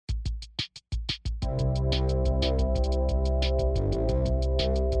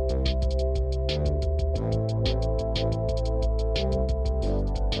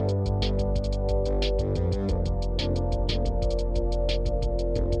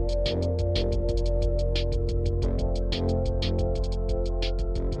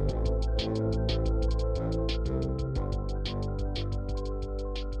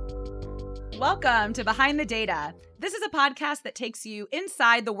Welcome to Behind the Data. This is a podcast that takes you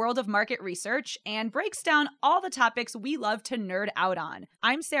inside the world of market research and breaks down all the topics we love to nerd out on.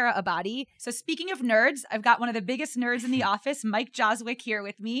 I'm Sarah Abadi. So speaking of nerds, I've got one of the biggest nerds in the office, Mike Jozwik, here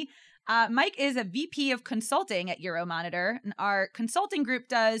with me. Mike is a VP of consulting at Euromonitor, and our consulting group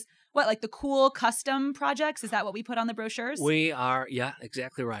does like the cool custom projects? Is that what we put on the brochures? We are, yeah,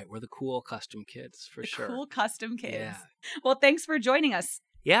 exactly right. We're the cool custom kids, for sure. Cool custom kids. Yeah. Well, thanks for joining us.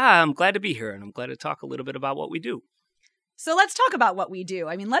 Yeah, I'm glad to be here, and I'm glad to talk a little bit about what we do. So let's talk about what we do.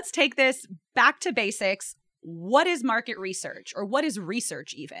 I mean, let's take this back to basics. What is market research, or what is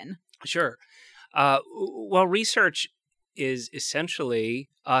research even? Sure. Well, research is essentially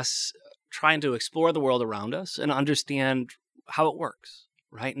us trying to explore the world around us and understand how it works.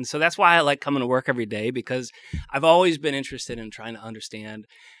 Right. And so that's why I like coming to work every day, because I've always been interested in trying to understand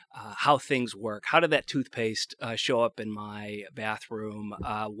how things work. How did that toothpaste show up in my bathroom?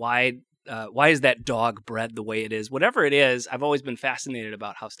 Why is that dog bred the way it is? Whatever it is, I've always been fascinated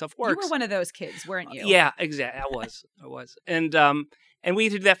about how stuff works. You were one of those kids, weren't you? Yeah, exactly. I was. And we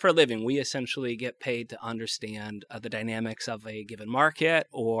do that for a living. We essentially get paid to understand the dynamics of a given market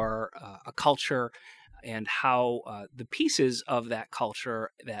or a culture, and how the pieces of that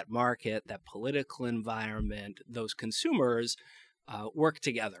culture, that market, that political environment, those consumers work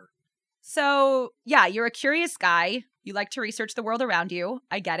together. So, yeah, you're a curious guy. You like to research the world around you.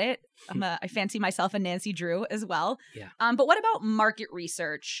 I get it. I fancy myself a Nancy Drew as well. Yeah. But what about market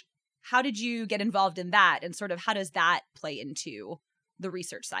research? How did you get involved in that? And sort of how does that play into the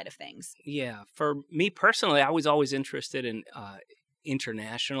research side of things? Yeah. For me personally, I was always interested in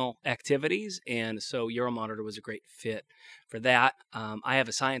international activities, and so Euromonitor was a great fit for that. I have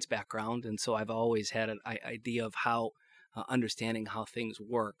a science background, and so I've always had an idea of how understanding how things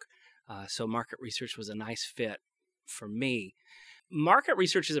work. So market research was a nice fit for me. Market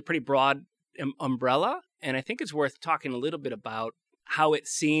research is a pretty broad umbrella, and I think it's worth talking a little bit about how it's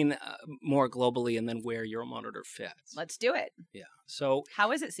seen more globally, and then where Euromonitor fits. Let's do it. Yeah. So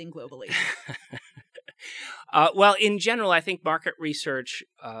how is it seen globally? Well, in general, I think market research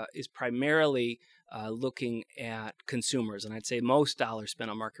is primarily looking at consumers. And I'd say most dollars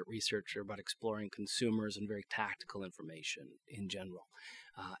spent on market research are about exploring consumers and very tactical information in general,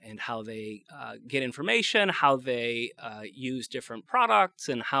 and how they get information, how they use different products,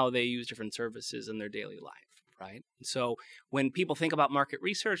 and how they use different services in their daily life. Right. So when people think about market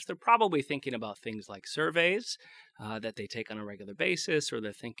research, they're probably thinking about things like surveys that they take on a regular basis, or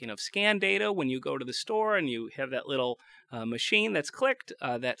they're thinking of scan data when you go to the store and you have that little machine that's clicked.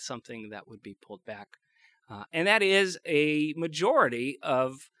 That's something that would be pulled back. And that is a majority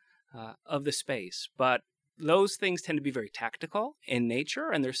of the space. But those things tend to be very tactical in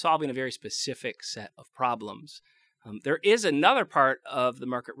nature, and they're solving a very specific set of problems. There is another part of the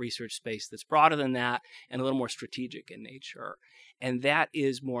market research space that's broader than that and a little more strategic in nature. And that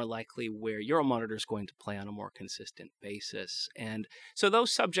is more likely where Euromonitor is going to play on a more consistent basis. And so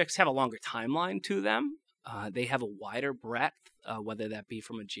those subjects have a longer timeline to them. They have a wider breadth, whether that be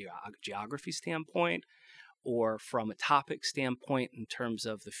from a geography standpoint or from a topic standpoint in terms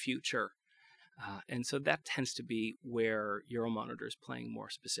of the future. And so that tends to be where Euromonitor is playing more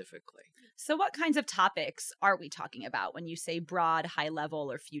specifically. So what kinds of topics are we talking about when you say broad, high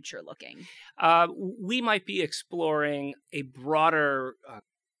level, or future looking? We might be exploring a broader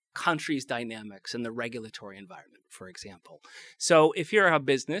country's dynamics and the regulatory environment, for example. So if you're a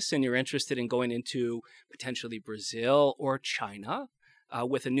business and you're interested in going into potentially Brazil or China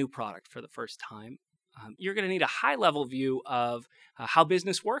with a new product for the first time, you're going to need a high-level view of how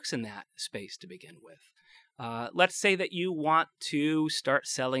business works in that space to begin with. Let's say that you want to start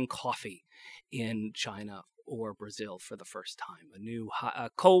selling coffee in China or Brazil for the first time, a new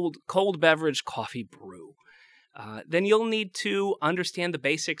cold beverage coffee brew. Then you'll need to understand the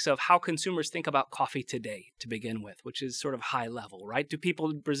basics of how consumers think about coffee today to begin with, which is sort of high level, right? Do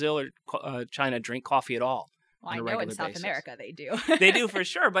people in Brazil or China drink coffee at all? Well, I know in South America they do. They do for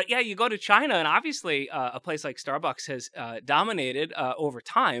sure. But yeah, you go to China, and obviously a place like Starbucks has dominated over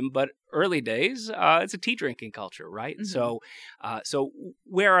time. But early days, it's a tea drinking culture, right? Mm-hmm. So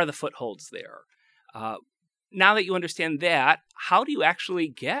where are the footholds there? Now that you understand that, how do you actually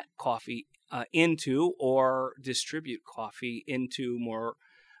get coffee into or distribute coffee into more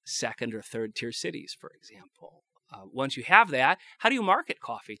second or third tier cities, for example? Once you have that, how do you market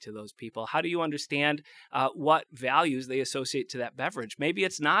coffee to those people? How do you understand what values they associate to that beverage? Maybe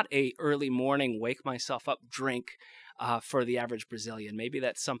it's not a early morning wake myself up drink for the average Brazilian. Maybe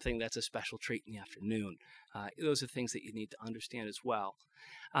that's something that's a special treat in the afternoon. Those are things that you need to understand as well.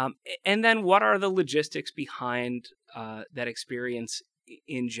 And then what are the logistics behind that experience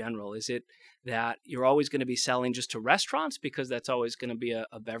in general? Is it that you're always going to be selling just to restaurants because that's always going to be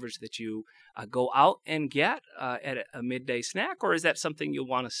a beverage that you go out and get at a midday snack? Or is that something you'll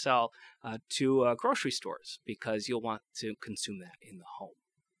want to sell to grocery stores because you'll want to consume that in the home?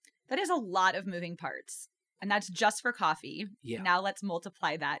 That is a lot of moving parts. And that's just for coffee. Yeah. Now let's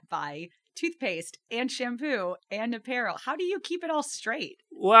multiply that by toothpaste and shampoo and apparel. How do you keep it all straight?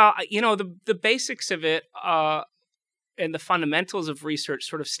 Well, the basics of it and the fundamentals of research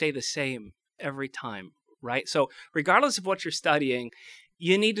sort of stay the same every time, right? So regardless of what you're studying,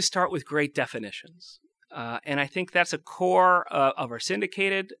 you need to start with great definitions. And I think that's a core of our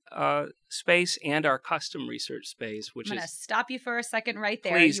syndicated space and our custom research space, which I'm going to stop you for a second right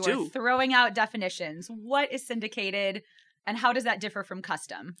there. Please you do. are throwing out definitions. What is syndicated and how does that differ from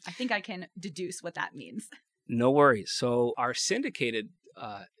custom? I think I can deduce what that means. No worries. So our syndicated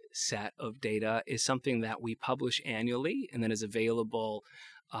set of data is something that we publish annually and then is available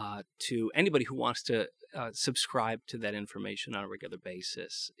to anybody who wants to subscribe to that information on a regular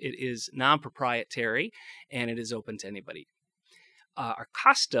basis. It is non-proprietary and it is open to anybody. Our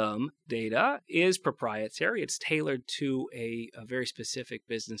custom data is proprietary. It's tailored to a very specific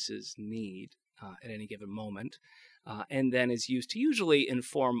business's need at any given moment, and then is used to usually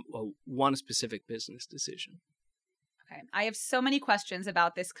inform one specific business decision. Okay. I have so many questions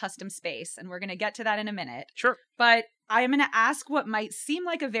about this custom space, and we're going to get to that in a minute. Sure. But I am going to ask what might seem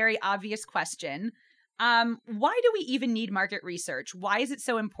like a very obvious question. Why do we even need market research? Why is it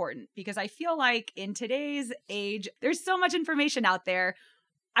so important? Because I feel like in today's age, there's so much information out there.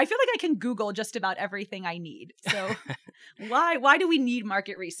 I feel like I can Google just about everything I need. So why do we need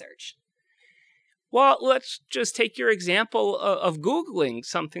market research? Well, let's just take your example of Googling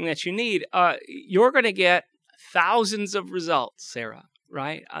something that you need. You're going to get thousands of results, Sarah,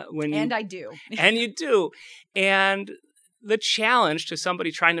 right? I do. And you do. And the challenge to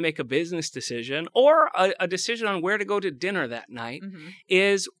somebody trying to make a business decision or a decision on where to go to dinner that night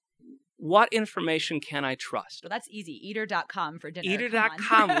is, what information can I trust? Well, that's easy. Eater.com for dinner.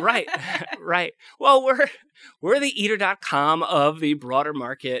 Eater.com, right, right. Well, we're the Eater.com of the broader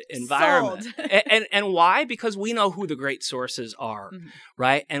market environment. And why? Because we know who the great sources are,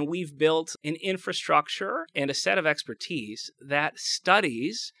 right? And we've built an infrastructure and a set of expertise that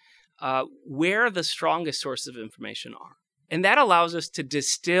studies where the strongest sources of information are. And that allows us to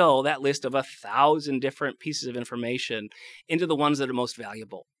distill that list of 1,000 different pieces of information into the ones that are most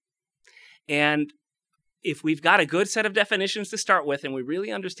valuable. And if we've got a good set of definitions to start with, and we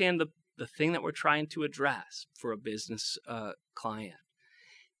really understand the thing that we're trying to address for a business client,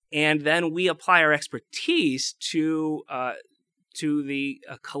 and then we apply our expertise to the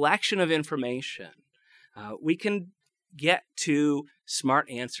collection of information, we can get to smart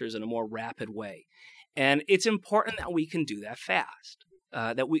answers in a more rapid way. And it's important that we can do that fast,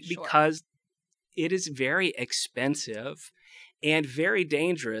 because it is very expensive and very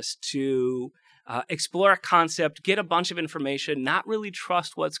dangerous to explore a concept, get a bunch of information, not really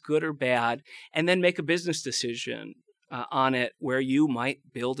trust what's good or bad, and then make a business decision on it where you might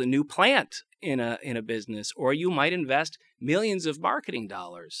build a new plant in a business, or you might invest millions of marketing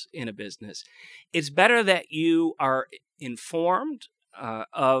dollars in a business. It's better that you are informed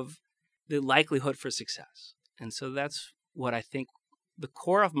of the likelihood for success. And so that's what I think the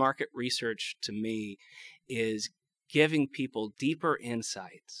core of market research to me is, giving people deeper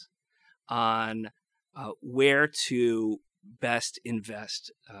insights on where to best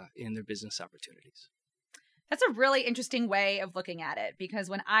invest in their business opportunities. That's a really interesting way of looking at it, because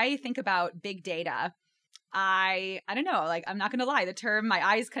when I think about big data, I don't know, like, I'm not going to lie, the term, my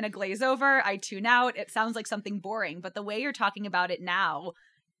eyes kind of glaze over, I tune out, it sounds like something boring, but the way you're talking about it now,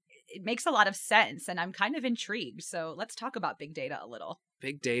 it makes a lot of sense, and I'm kind of intrigued. So let's talk about big data a little.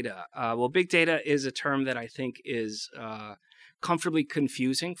 Big data. Well, big data is a term that I think is comfortably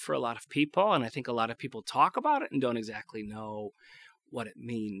confusing for a lot of people, and I think a lot of people talk about it and don't exactly know what it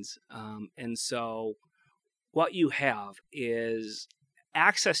means. And so what you have is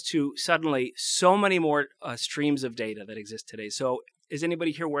access to suddenly so many more streams of data that exist today. So is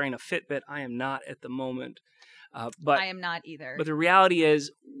anybody here wearing a Fitbit? I am not at the moment. But I am not either. But the reality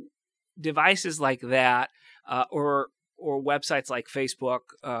is, devices like that, or websites like Facebook,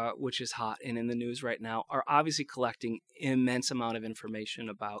 which is hot and in the news right now, are obviously collecting immense amount of information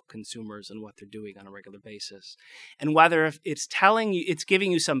about consumers and what they're doing on a regular basis, and whether it's telling you, it's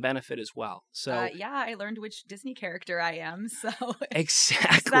giving you some benefit as well. So yeah, I learned which Disney character I am. So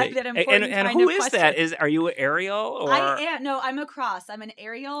exactly. That important and who is that? Are you Ariel or? I am. No, I'm a cross. I'm an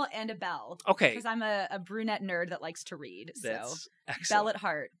Ariel and a Belle. Okay. Because I'm a brunette nerd that likes to read. That's so excellent. Belle at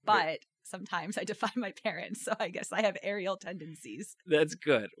heart, but sometimes I defy my parents. So I guess I have aerial tendencies. That's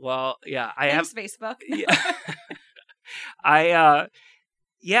good. Well, yeah, Thanks, Facebook.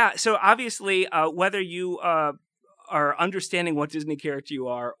 Yeah. So obviously, whether you are understanding what Disney character you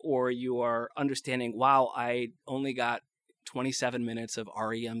are, or you are understanding, wow, I only got 27 minutes of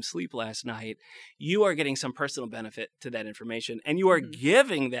REM sleep last night, you are getting some personal benefit to that information, and you are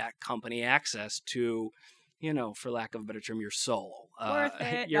giving that company access to, for lack of a better term, your soul, Worth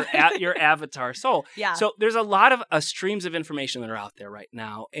it. your avatar soul. Yeah. So there's a lot of streams of information that are out there right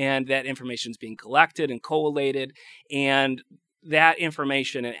now, and that information is being collected and collated, and that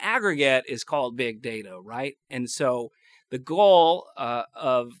information in aggregate is called big data, right? And so the goal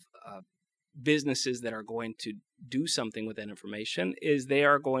of businesses that are going to do something with that information is they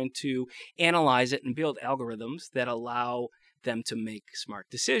are going to analyze it and build algorithms that allow them to make smart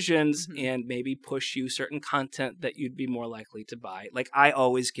decisions and maybe push you certain content that you'd be more likely to buy. Like I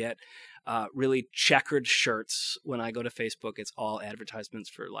always get really checkered shirts when I go to Facebook. It's all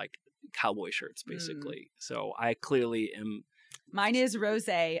advertisements for like cowboy shirts, basically. So I clearly am. Mine is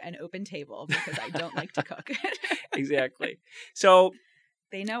rosé and open table because I don't like to cook. Exactly. So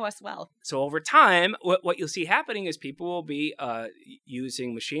they know us well. So over time, what you'll see happening is people will be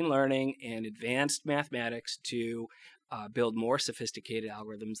using machine learning and advanced mathematics to build more sophisticated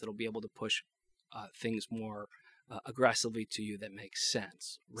algorithms that'll be able to push things more aggressively to you that makes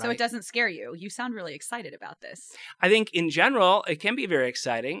sense. Right? So it doesn't scare you. You sound really excited about this. I think in general, it can be very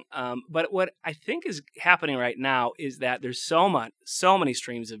exciting. But what I think is happening right now is that there's so many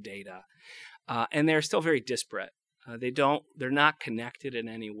streams of data, and they're still very disparate. They're not connected in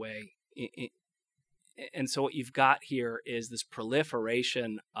any way. And so what you've got here is this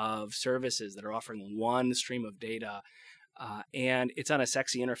proliferation of services that are offering one stream of data, and it's on a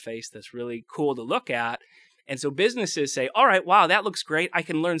sexy interface that's really cool to look at. And so businesses say, all right, wow, that looks great. I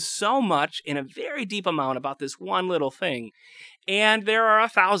can learn so much in a very deep amount about this one little thing. And there are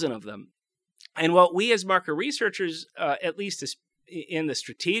 1,000 of them. And what we as market researchers, at least in the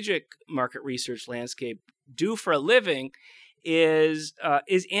strategic market research landscape, do for a living is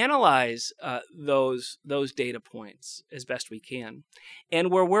analyze those data points as best we can. And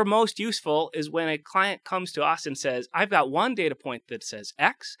where we're most useful is when a client comes to us and says, I've got one data point that says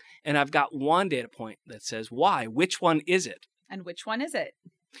X, and I've got one data point that says Y. Which one is it? And which one is it?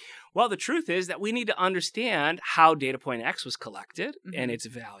 Well, the truth is that we need to understand how data point X was collected and its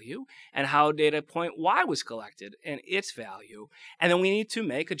value, and how data point Y was collected and its value. And then we need to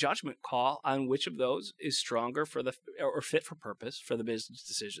make a judgment call on which of those is stronger or fit for purpose for the business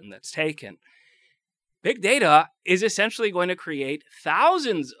decision that's taken. Big data is essentially going to create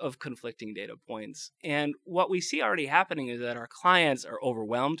thousands of conflicting data points. And what we see already happening is that our clients are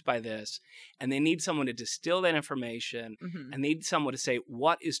overwhelmed by this, and they need someone to distill that information, and they need someone to say,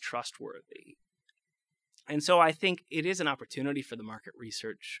 what is trustworthy? And so I think it is an opportunity for the market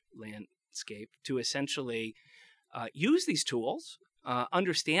research landscape to essentially use these tools,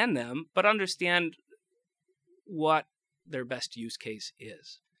 understand them, but understand what their best use case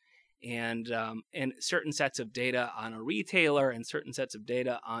is. And certain sets of data on a retailer and certain sets of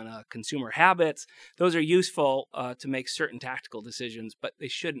data on consumer habits, those are useful to make certain tactical decisions, but they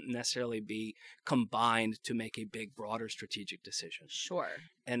shouldn't necessarily be combined to make a big, broader strategic decision. Sure.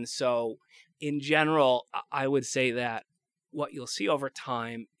 And so in general, I would say that what you'll see over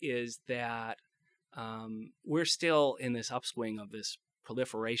time is that we're still in this upswing of this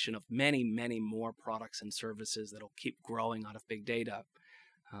proliferation of many, many more products and services that'll keep growing out of big data.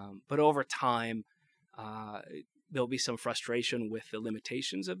 But over time, there'll be some frustration with the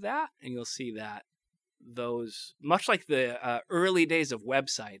limitations of that. And you'll see that those, much like the early days of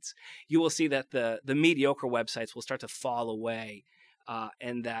websites, you will see that the mediocre websites will start to fall away,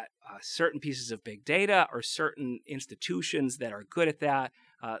 and that certain pieces of big data or certain institutions that are good at that,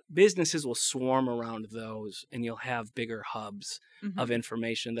 businesses will swarm around those, and you'll have bigger hubs of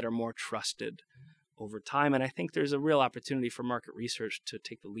information that are more trusted over time. And I think there's a real opportunity for market research to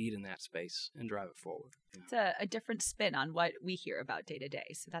take the lead in that space and drive it forward. It's a different spin on what we hear about day to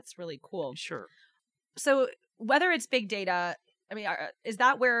day. So that's really cool. Sure. So whether it's big data, I mean, is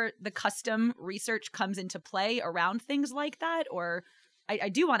that where the custom research comes into play around things like that? Or I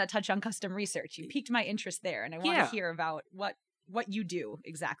do want to touch on custom research. You piqued my interest there, and I want to hear about what you do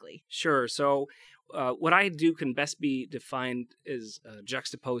exactly. Sure. So what I do can best be defined as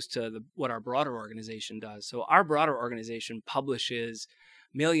juxtaposed to what our broader organization does. So our broader organization publishes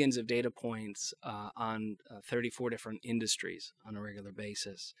millions of data points on 34 different industries on a regular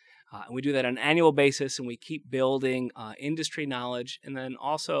basis. And we do that on an annual basis, and we keep building industry knowledge, and then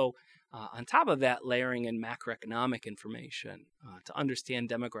also On top of that, layering in macroeconomic information to understand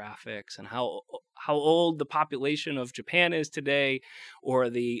demographics and how old the population of Japan is today, or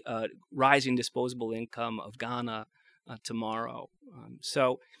the rising disposable income of Ghana tomorrow.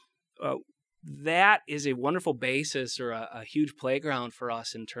 That is a wonderful basis, or a huge playground for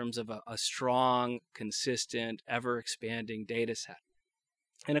us in terms of a strong, consistent, ever-expanding data set.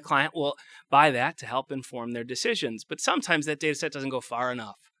 And a client will buy that to help inform their decisions. But sometimes that data set doesn't go far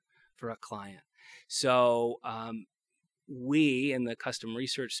enough for a client. So we, in the custom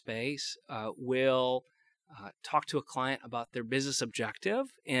research space, will talk to a client about their business objective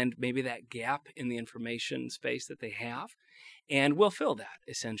and maybe that gap in the information space that they have. And we'll fill that,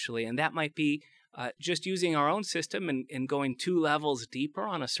 essentially. And that might be just using our own system and going 2 levels deeper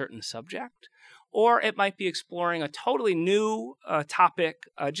on a certain subject. Or it might be exploring a totally new topic,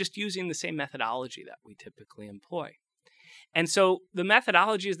 just using the same methodology that we typically employ. And so the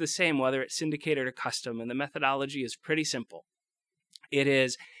methodology is the same, whether it's syndicated or custom. And the methodology is pretty simple. It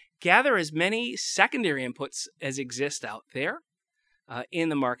is gather as many secondary inputs as exist out there in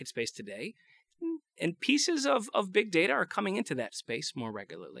the market space today. And pieces of big data are coming into that space more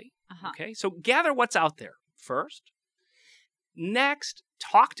regularly. Okay, so gather what's out there first. Next,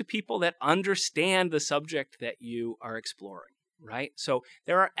 talk to people that understand the subject that you are exploring, right? So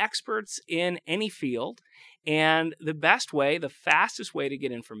there are experts in any field, and the best way, the fastest way to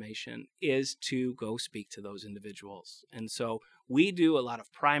get information is to go speak to those individuals. And so we do a lot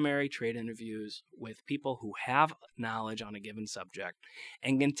of primary trade interviews with people who have knowledge on a given subject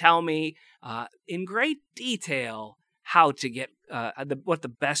and can tell me in great detail how to get what the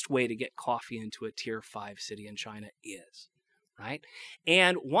best way to get coffee into a tier 5 city in China is. Right?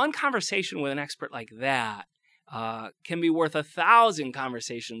 And one conversation with an expert like that can be worth 1,000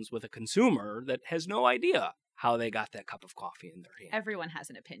 conversations with a consumer that has no idea how they got that cup of coffee in their hand. Everyone has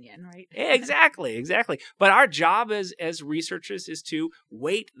an opinion, right? Exactly. But our job as researchers is to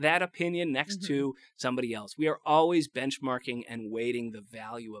weight that opinion next to somebody else. We are always benchmarking and weighting the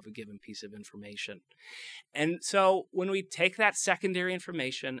value of a given piece of information. And so when we take that secondary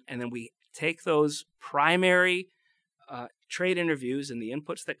information and then we take those primary trade interviews and the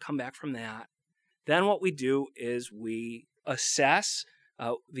inputs that come back from that, then what we do is we assess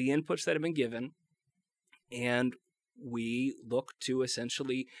the inputs that have been given, and we look to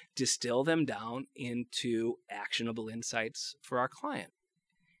essentially distill them down into actionable insights for our client,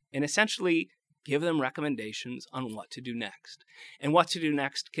 and essentially give them recommendations on what to do next. And what to do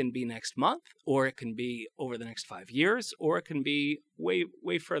next can be next month, or it can be over the next 5 years, or it can be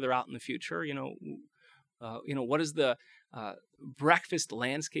way further out in the future. What does the breakfast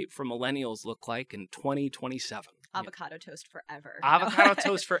landscape for millennials look like in 2027? Avocado toast forever. Avocado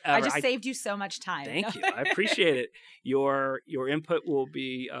toast forever. I just saved you so much time. Thank you. I appreciate it. Your input will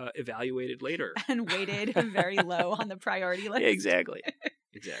be evaluated later. And weighted very low on the priority list. Exactly.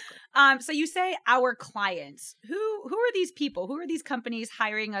 So you say our clients. Who are these people? Who are these companies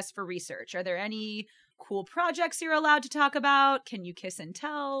hiring us for research? Are there any cool projects you're allowed to talk about? Can you kiss and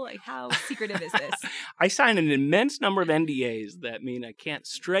tell? Like, how secretive is this? I signed an immense number of NDAs that mean I can't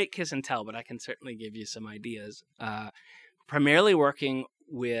straight kiss and tell, but I can certainly give you some ideas. Primarily working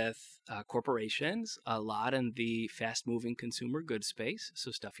with corporations, a lot in the fast-moving consumer goods space,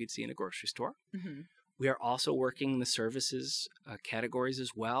 so stuff you'd see in a grocery store. We are also working in the services categories as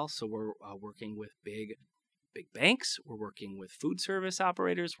well, so we're working with big banks. We're working with food service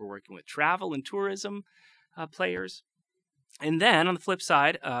operators. We're working with travel and tourism players. And then on the flip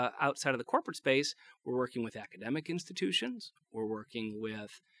side, outside of the corporate space, we're working with academic institutions. We're working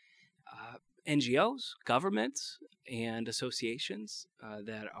with NGOs, governments, and associations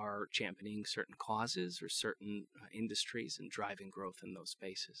that are championing certain causes or certain industries and driving growth in those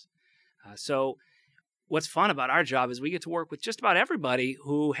spaces. So what's fun about our job is we get to work with just about everybody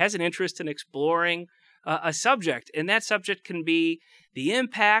who has an interest in exploring a subject, and that subject can be the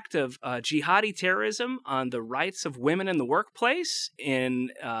impact of jihadi terrorism on the rights of women in the workplace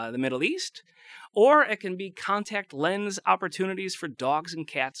in the Middle East, or it can be contact lens opportunities for dogs and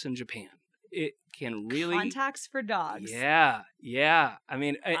cats in Japan. It can really... Contacts for dogs. Yeah. I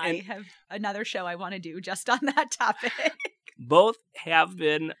mean... I have another show I want to do just on that topic. Both have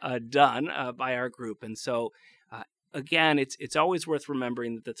been done by our group, and so... Again, it's always worth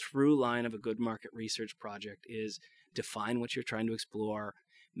remembering that the through line of a good market research project is define what you're trying to explore,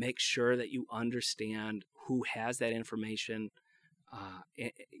 make sure that you understand who has that information,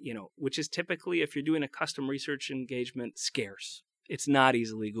 which is typically, if you're doing a custom research engagement, scarce. It's not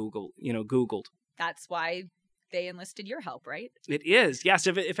easily Googled. That's why they enlisted your help, right? It is, yes.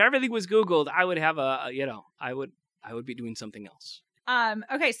 If everything was Googled, I would have I would be doing something else.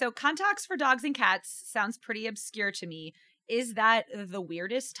 Okay, so contacts for dogs and cats sounds pretty obscure to me. Is that the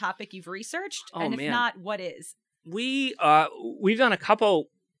weirdest topic you've researched? Oh, and if man. not, what is? We've done a couple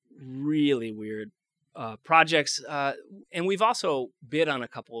really weird projects, and we've also bid on a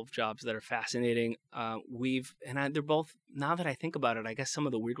couple of jobs that are fascinating. They're both, now that I think about it, I guess some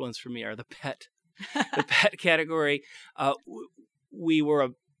of the weird ones for me are the pet category.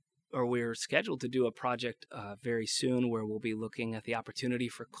 We're scheduled to do a project very soon where we'll be looking at the opportunity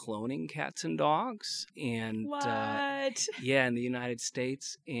for cloning cats and dogs, and What? in the United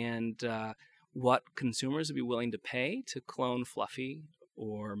States, and what consumers would be willing to pay to clone Fluffy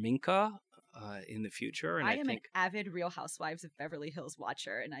or Minka in the future. And I am an avid Real Housewives of Beverly Hills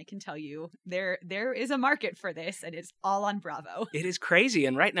watcher, and I can tell you there is a market for this, and it's all on Bravo. It is crazy.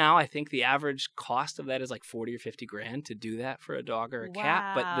 And right now, I think the average cost of that is like 40 or 50 grand to do that for a dog or a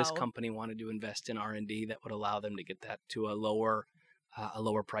cat. But this company wanted to invest in R&D that would allow them to get that to a lower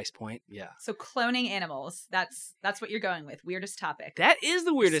price point. Yeah. So cloning animals, that's what you're going with. Weirdest topic. That is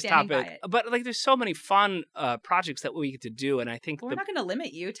the weirdest Standing topic. But like, there's so many fun projects that we get to do. And I think we're not going to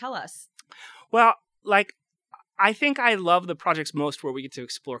limit you. Tell us. Well, like, I think I love the projects most where we get to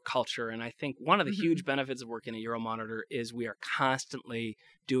explore culture. And I think one of the huge benefits of working at Euromonitor is we are constantly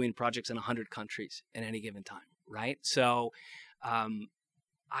doing projects in 100 countries at any given time, right? So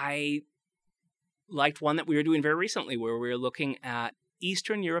I liked one that we were doing very recently where we were looking at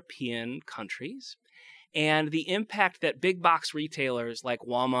Eastern European countries and the impact that big box retailers like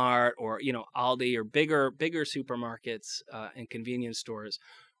Walmart or, Aldi or bigger supermarkets and convenience stores,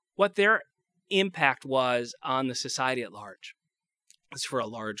 what their impact was on the society at large. It's for a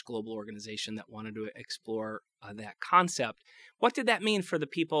large global organization that wanted to explore that concept. What did that mean for the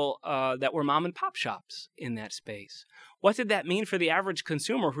people that were mom and pop shops in that space? What did that mean for the average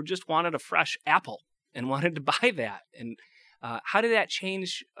consumer who just wanted a fresh apple and wanted to buy that? And how did that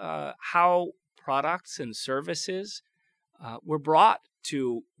change how products and services were brought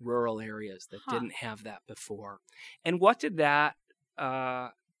to rural areas that didn't have that before? And what did that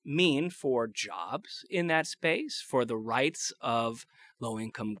mean for jobs in that space, for the rights of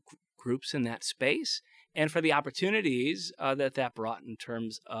low-income groups in that space, and for the opportunities that brought in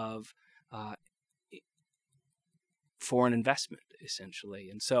terms of foreign investment,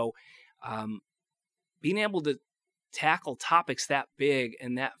 essentially? And so being able to tackle topics that big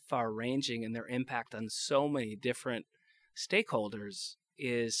and that far-ranging and their impact on so many different stakeholders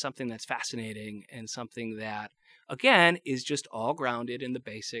is something that's fascinating and something that, again, is just all grounded in the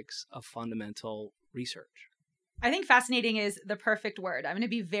basics of fundamental research. I think fascinating is the perfect word. I'm going to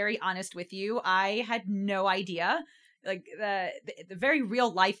be very honest with you. I had no idea, like the very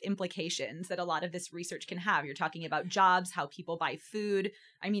real life implications that a lot of this research can have. You're talking about jobs, how people buy food.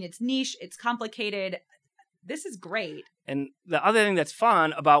 I mean, it's niche, it's complicated. This is great. And the other thing that's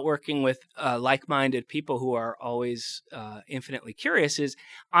fun about working with like-minded people who are always infinitely curious is,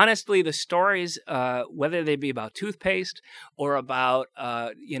 honestly, the stories, whether they be about toothpaste or about,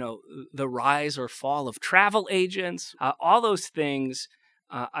 the rise or fall of travel agents, all those things,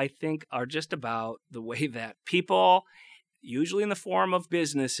 I think, are just about the way that people, usually in the form of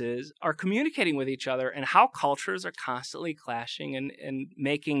businesses, are communicating with each other and how cultures are constantly clashing and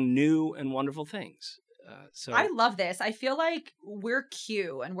making new and wonderful things. So I love this. I feel like we're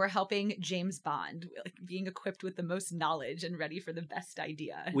Q and we're helping James Bond, like being equipped with the most knowledge and ready for the best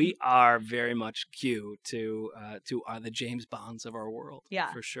idea. We are very much Q to the James Bonds of our world.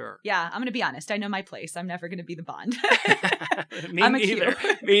 Yeah, for sure. Yeah, I'm going to be honest. I know my place. I'm never going to be the Bond. Me neither.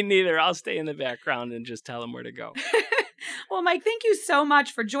 Me neither. I'll stay in the background and just tell them where to go. Well, Mike, thank you so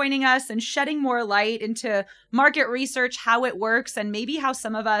much for joining us and shedding more light into market research, how it works, and maybe how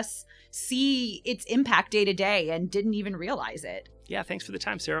some of us see its impact day to day and didn't even realize it. Yeah, thanks for the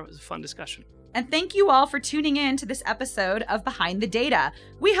time, Sarah. It was a fun discussion. And thank you all for tuning in to this episode of Behind the Data.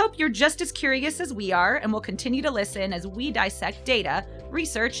 We hope you're just as curious as we are and will continue to listen as we dissect data,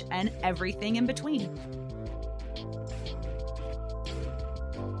 research, and everything in between.